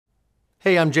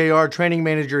Hey, I'm JR, training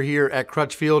manager here at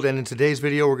Crutchfield, and in today's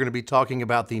video we're going to be talking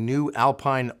about the new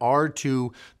Alpine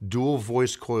R2 dual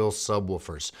voice coil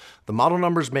subwoofers. The model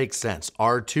numbers make sense.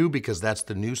 R2 because that's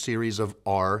the new series of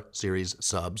R-Series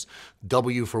subs.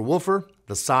 W for woofer,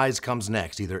 the size comes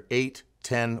next, either 8,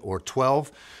 10, or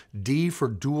 12. D for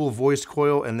dual voice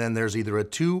coil, and then there's either a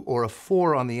 2 or a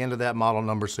 4 on the end of that model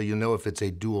number, so you know if it's a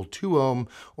dual 2 ohm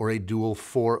or a dual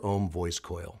 4 ohm voice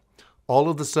coil. All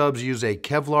of the subs use a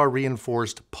Kevlar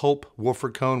reinforced pulp woofer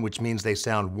cone, which means they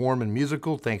sound warm and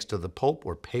musical thanks to the pulp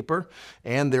or paper,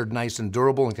 and they're nice and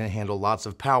durable and can handle lots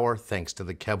of power thanks to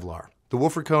the Kevlar. The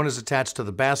woofer cone is attached to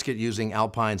the basket using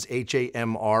Alpine's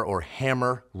HAMR or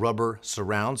hammer rubber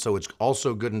surround, so it's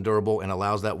also good and durable and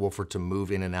allows that woofer to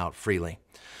move in and out freely.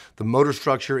 The motor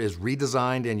structure is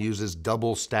redesigned and uses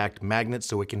double stacked magnets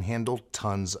so it can handle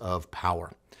tons of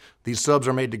power. These subs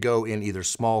are made to go in either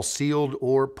small sealed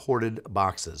or ported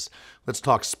boxes. Let's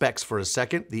talk specs for a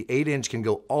second. The 8-inch can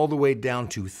go all the way down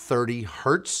to 30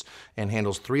 hertz and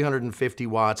handles 350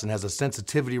 watts and has a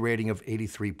sensitivity rating of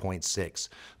 83.6.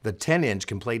 The 10-inch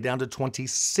can play down to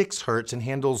 26 hertz and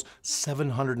handles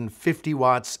 750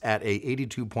 watts at a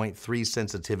 82.3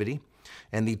 sensitivity.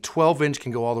 And the 12-inch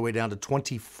can go all the way down to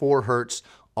 24 hertz,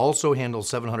 also handles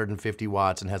 750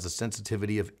 watts and has a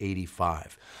sensitivity of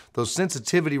 85. Those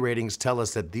sensitivity ratings tell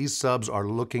us that these subs are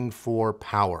looking for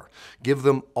power. Give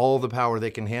them all the power they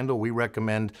can handle. We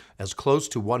recommend as close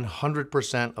to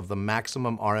 100% of the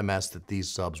maximum RMS that these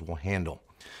subs will handle.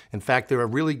 In fact, they're a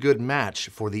really good match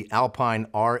for the Alpine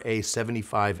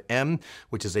R-A75M,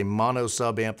 which is a mono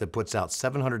sub amp that puts out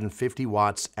 750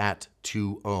 watts at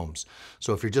 2 ohms.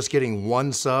 So if you're just getting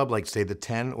one sub, like say the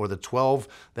 10 or the 12,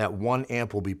 that one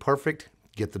amp will be perfect.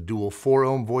 Get the dual 4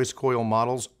 ohm voice coil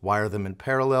models, wire them in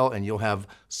parallel, and you'll have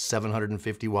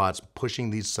 750 watts pushing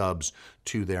these subs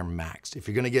to their max. If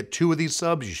you're going to get 2 of these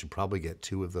subs, you should probably get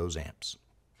 2 of those amps.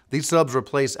 These subs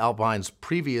replace Alpine's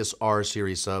previous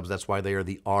R-Series subs, that's why they are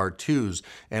the R2s,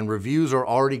 and reviews are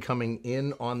already coming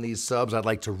in on these subs. I'd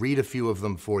like to read a few of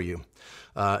them for you.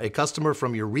 A customer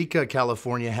from Eureka,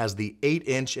 California has the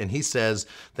 8-inch, and he says,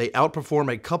 they outperform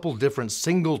a couple different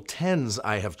single 10s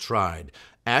I have tried.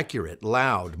 Accurate,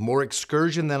 loud, more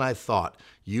excursion than I thought,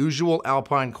 usual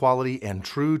Alpine quality, and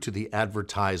true to the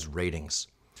advertised ratings.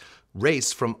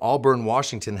 Race from Auburn,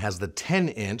 Washington has the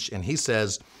 10-inch, and he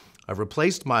says, I've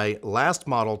replaced my last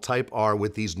model Type R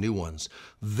with these new ones.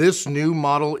 This new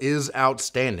model is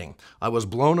outstanding. I was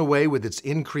blown away with its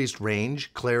increased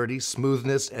range, clarity,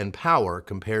 smoothness, and power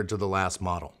compared to the last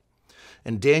model.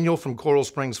 And Daniel from Coral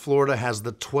Springs, Florida has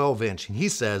the 12-inch, and he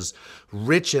says,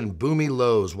 rich and boomy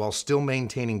lows while still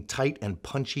maintaining tight and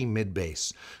punchy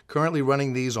mid-bass. Currently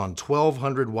running these on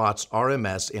 1200 watts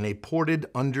RMS in a ported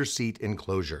under-seat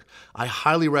enclosure. I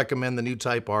highly recommend the new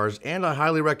Type Rs, and I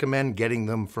highly recommend getting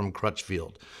them from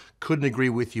Crutchfield. Couldn't agree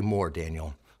with you more,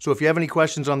 Daniel. So if you have any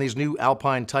questions on these new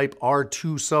Alpine Type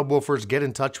R2 subwoofers, get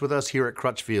in touch with us here at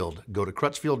Crutchfield. Go to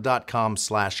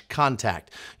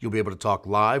crutchfield.com/contact. You'll be able to talk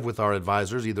live with our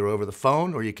advisors either over the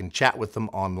phone or you can chat with them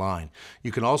online.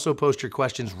 You can also post your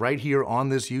questions right here on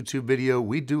this YouTube video.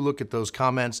 We do look at those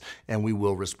comments and we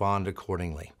will respond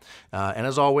accordingly. And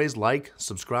as always, like,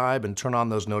 subscribe, and turn on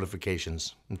those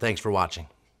notifications. And thanks for watching.